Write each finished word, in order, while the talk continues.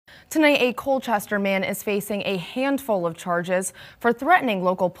Tonight, a Colchester man is facing a handful of charges for threatening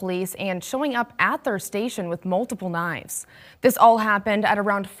local police and showing up at their station with multiple knives. This all happened at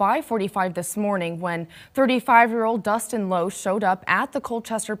around 5:45 this morning when 35-year-old Dustin Loesch showed up at the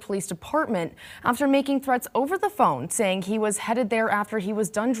Colchester Police Department after making threats over the phone, saying he was headed there after he was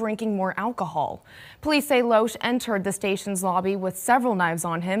done drinking more alcohol. Police say Loesch entered the station's lobby with several knives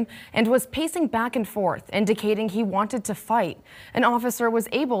on him and was pacing back and forth, indicating he wanted to fight. An officer was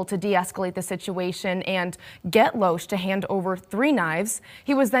able to de-escalate the situation and get Loesch to hand over 3 knives.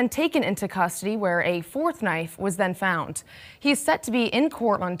 He was then taken into custody where a 4th knife was then found. He's set to be in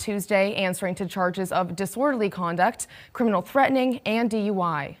court on Tuesday answering to charges of disorderly conduct, criminal threatening, and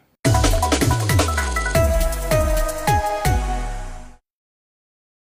DUI.